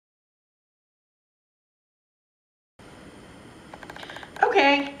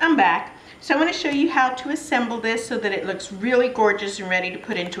Hi, I'm back. So I want to show you how to assemble this so that it looks really gorgeous and ready to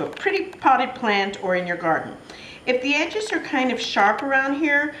put into a pretty potted plant or in your garden. If the edges are kind of sharp around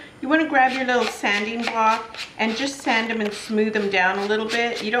here, you want to grab your little sanding block and just sand them and smooth them down a little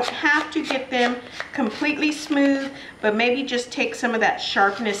bit. You don't have to get them completely smooth, but maybe just take some of that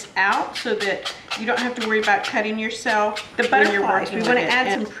sharpness out so that you don't have to worry about cutting yourself. The butterflies, we want to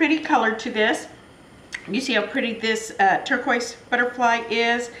add some pretty color to this. You see how pretty this turquoise butterfly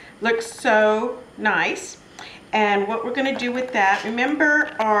is? Looks so nice. And what we're going to do with that,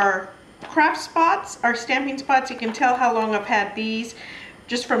 remember our craft spots, our stamping spots, you can tell how long I've had these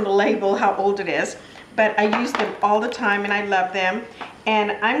just from the label, how old it is. But I use them all the time and I love them.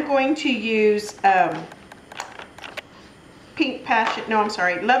 And I'm going to use Lovely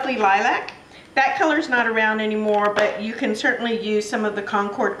Lilac. That color's not around anymore, but you can certainly use some of the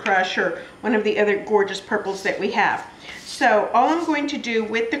Concord Crush or one of the other gorgeous purples that we have. So all I'm going to do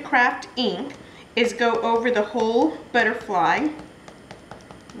with the craft ink is go over the whole butterfly,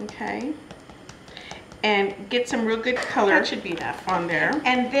 okay, and get some real good color. That should be enough on there.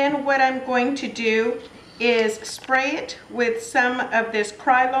 And then what I'm going to do is spray it with some of this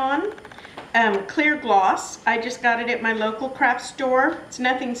Krylon clear gloss. I just got it at my local craft store. It's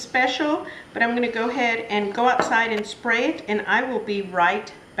nothing special, but I'm going to go ahead and go outside and spray it, and I will be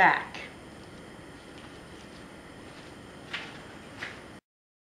right back.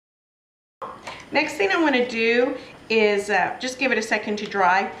 Next thing I want to do is just give it a second to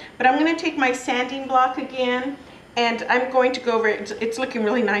dry, but I'm going to take my sanding block again and I'm going to go over it. It's looking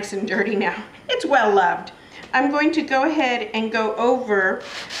really nice and dirty now. It's well loved. I'm going to go ahead and go over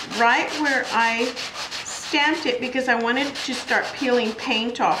right where I stamped it because I wanted to start peeling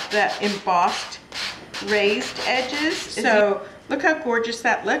paint off the embossed raised edges. So look how gorgeous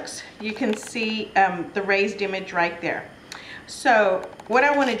that looks. You can see the raised image right there. So what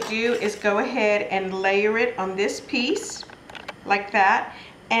I want to do is go ahead and layer it on this piece like that.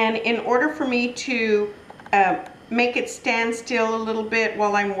 And in order for me to make it stand still a little bit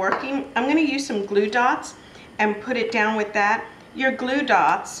while I'm working, I'm going to use some glue dots and put it down with that. Your glue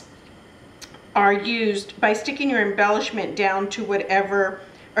dots are used by sticking your embellishment down to whatever,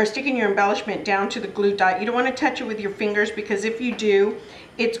 or sticking your embellishment down to the glue dot. You don't want to touch it with your fingers because if you do,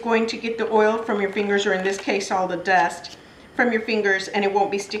 it's going to get the oil from your fingers, or in this case all the dust from your fingers, and it won't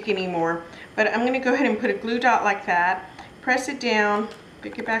be sticky anymore. But I'm going to go ahead and put a glue dot like that, press it down,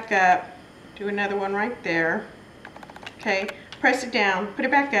 pick it back up, do another one right there, okay, press it down, put it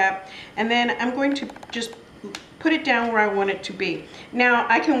back up, and then I'm going to just put it down where I want it to be. Now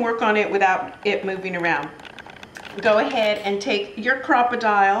I can work on it without it moving around. Go ahead and take your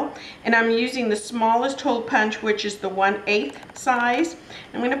crocodile, and I'm using the smallest hole punch, which is the 1/8 size.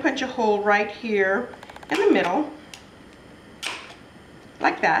 I'm going to punch a hole right here in the middle,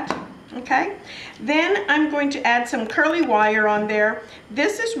 like that, okay? Then I'm going to add some curly wire on there.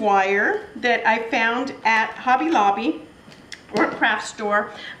 This is wire that I found at Hobby Lobby or craft store.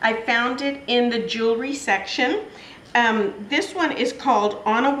 I found it in the jewelry section. This one is called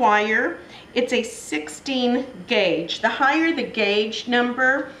On a Wire. It's a 16 gauge. The higher the gauge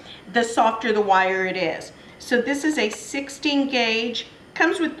number, the softer the wire it is. So this is a 16 gauge,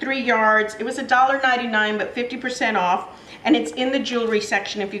 comes with 3 yards. It was $1.99, but 50% off, and it's in the jewelry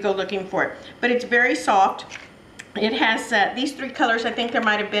section if you go looking for it. But it's very soft. It has these 3 colors. I think there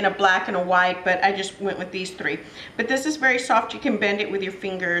might have been a black and a white, but I just went with these 3. But this is very soft. You can bend it with your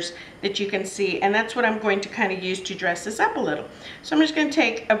fingers that you can see, and that's what I'm going to kind of use to dress this up a little. So I'm just going to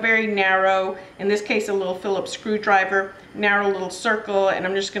take a very narrow, in this case a little Phillips screwdriver, narrow little circle, and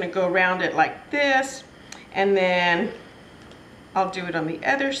I'm just going to go around it like this, and then I'll do it on the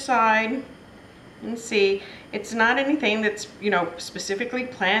other side. And see, it's not anything that's, you know, specifically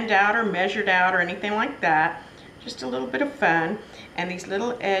planned out or measured out or anything like that. Just a little bit of fun. And these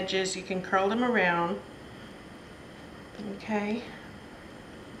little edges, you can curl them around, okay,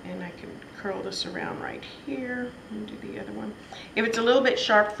 and I can curl this around right here and do the other one. If it's a little bit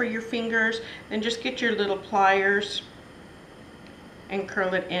sharp for your fingers, then just get your little pliers and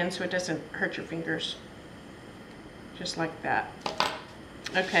curl it in so it doesn't hurt your fingers, just like that.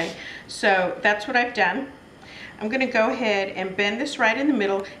 Okay, so that's what I've done. I'm going to go ahead and bend this right in the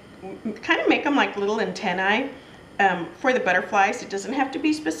middle, kind of make them like little antennae for the butterflies. It doesn't have to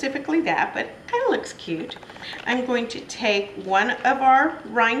be specifically that, but it kind of looks cute. I'm going to take one of our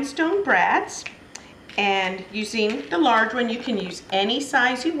rhinestone brads, and using the large one, you can use any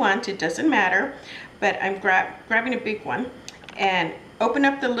size you want, it doesn't matter, but I'm grabbing a big one, and open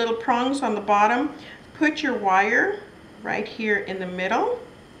up the little prongs on the bottom, put your wire right here in the middle,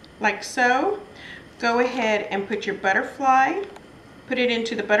 like so. Go ahead and put your butterfly, put it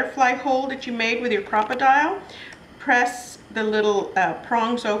into the butterfly hole that you made with your crocodile. Press the little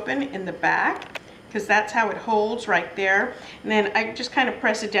prongs open in the back, because that's how it holds right there. And then I just kind of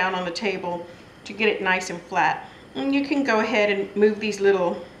press it down on the table to get it nice and flat. And you can go ahead and move these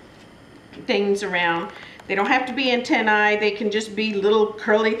little things around. They don't have to be antennae, they can just be little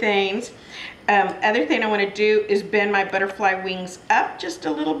curly things. Other thing I want to do is bend my butterfly wings up just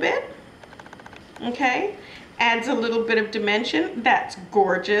a little bit. Okay, adds a little bit of dimension. That's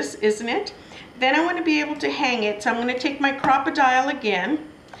gorgeous, isn't it? Then I want to be able to hang it, so I'm going to take my crocodile again,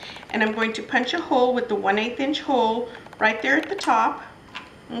 and I'm going to punch a hole with the 1/8 inch hole right there at the top.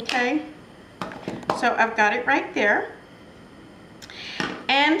 Okay, so I've got it right there.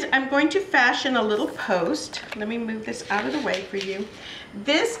 And I'm going to fashion a little post. Let me move this out of the way for you.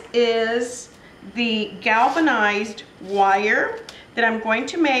 This is the galvanized wire that I'm going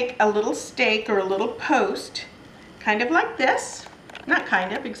to make a little stake or a little post, kind of like this. Not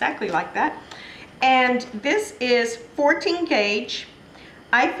kind of, exactly like that. And this is 14 gauge.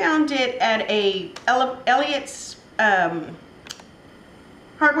 I found it at a Elliott's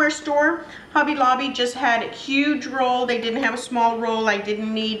hardware store. Hobby Lobby just had a huge roll. They didn't have a small roll. I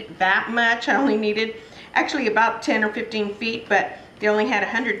didn't need that much. I only needed actually about 10 or 15 feet, but they only had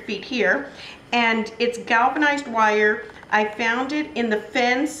 100 feet here. And it's galvanized wire. I found it in the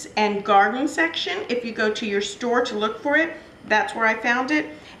fence and garden section. If you go to your store to look for it, that's where I found it.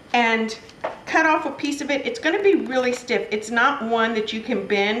 And cut off a piece of it. It's going to be really stiff. It's not one that you can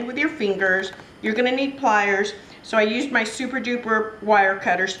bend with your fingers. You're going to need pliers. So I used my super duper wire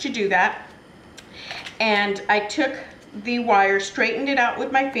cutters to do that. And I took the wire, straightened it out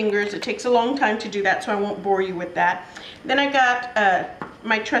with my fingers. It takes a long time to do that, so I won't bore you with that. Then I got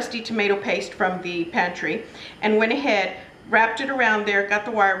my trusty tomato paste from the pantry and went ahead, wrapped it around there, got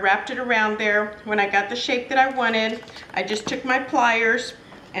the wire, wrapped it around there. When I got the shape that I wanted, I just took my pliers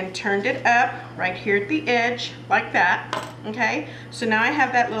and turned it up right here at the edge like that. Okay, so now I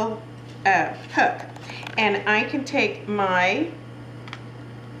have that little hook, and I can take my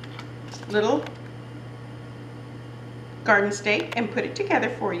little garden stake and put it together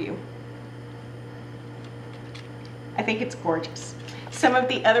for you. I think it's gorgeous. Some of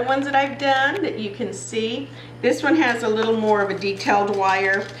the other ones that I've done that you can see, this one has a little more of a detailed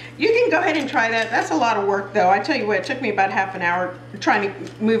wire. You can go ahead and try that. That's a lot of work though. I tell you what, it took me about half an hour trying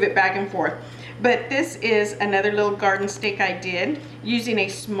to move it back and forth. But this is another little garden stake I did using a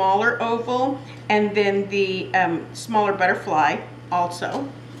smaller oval and then the smaller butterfly also.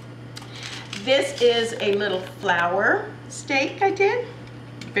 This is a little flower stake I did.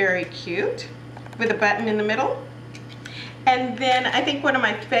 Very cute, with a button in the middle. And then I think one of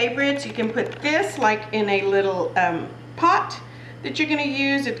my favorites, you can put this like in a little pot that you're going to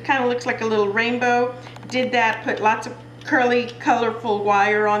use. It kind of looks like a little rainbow. Did that, put lots of curly, colorful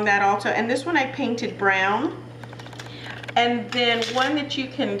wire on that also. And this one I painted brown. And then one that you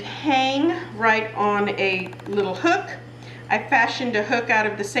can hang right on a little hook. I fashioned a hook out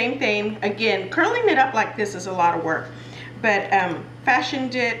of the same thing. Again, curling it up like this is a lot of work, but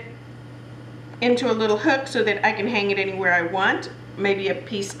fashioned it into a little hook so that I can hang it anywhere I want. Maybe a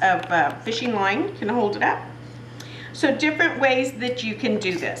piece of fishing line can hold it up. So different ways that you can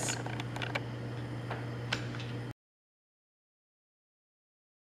do this.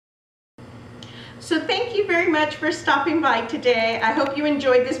 So thank you very much for stopping by today. I hope you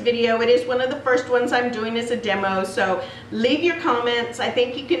enjoyed this video. It is one of the first ones I'm doing as a demo, so leave your comments. I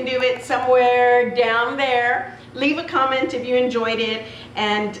think you can do it somewhere down there. Leave a comment if you enjoyed it,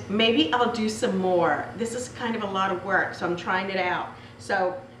 and maybe I'll do some more. This is kind of a lot of work, so I'm trying it out.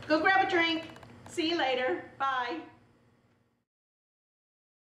 So go grab a drink. See you later. Bye.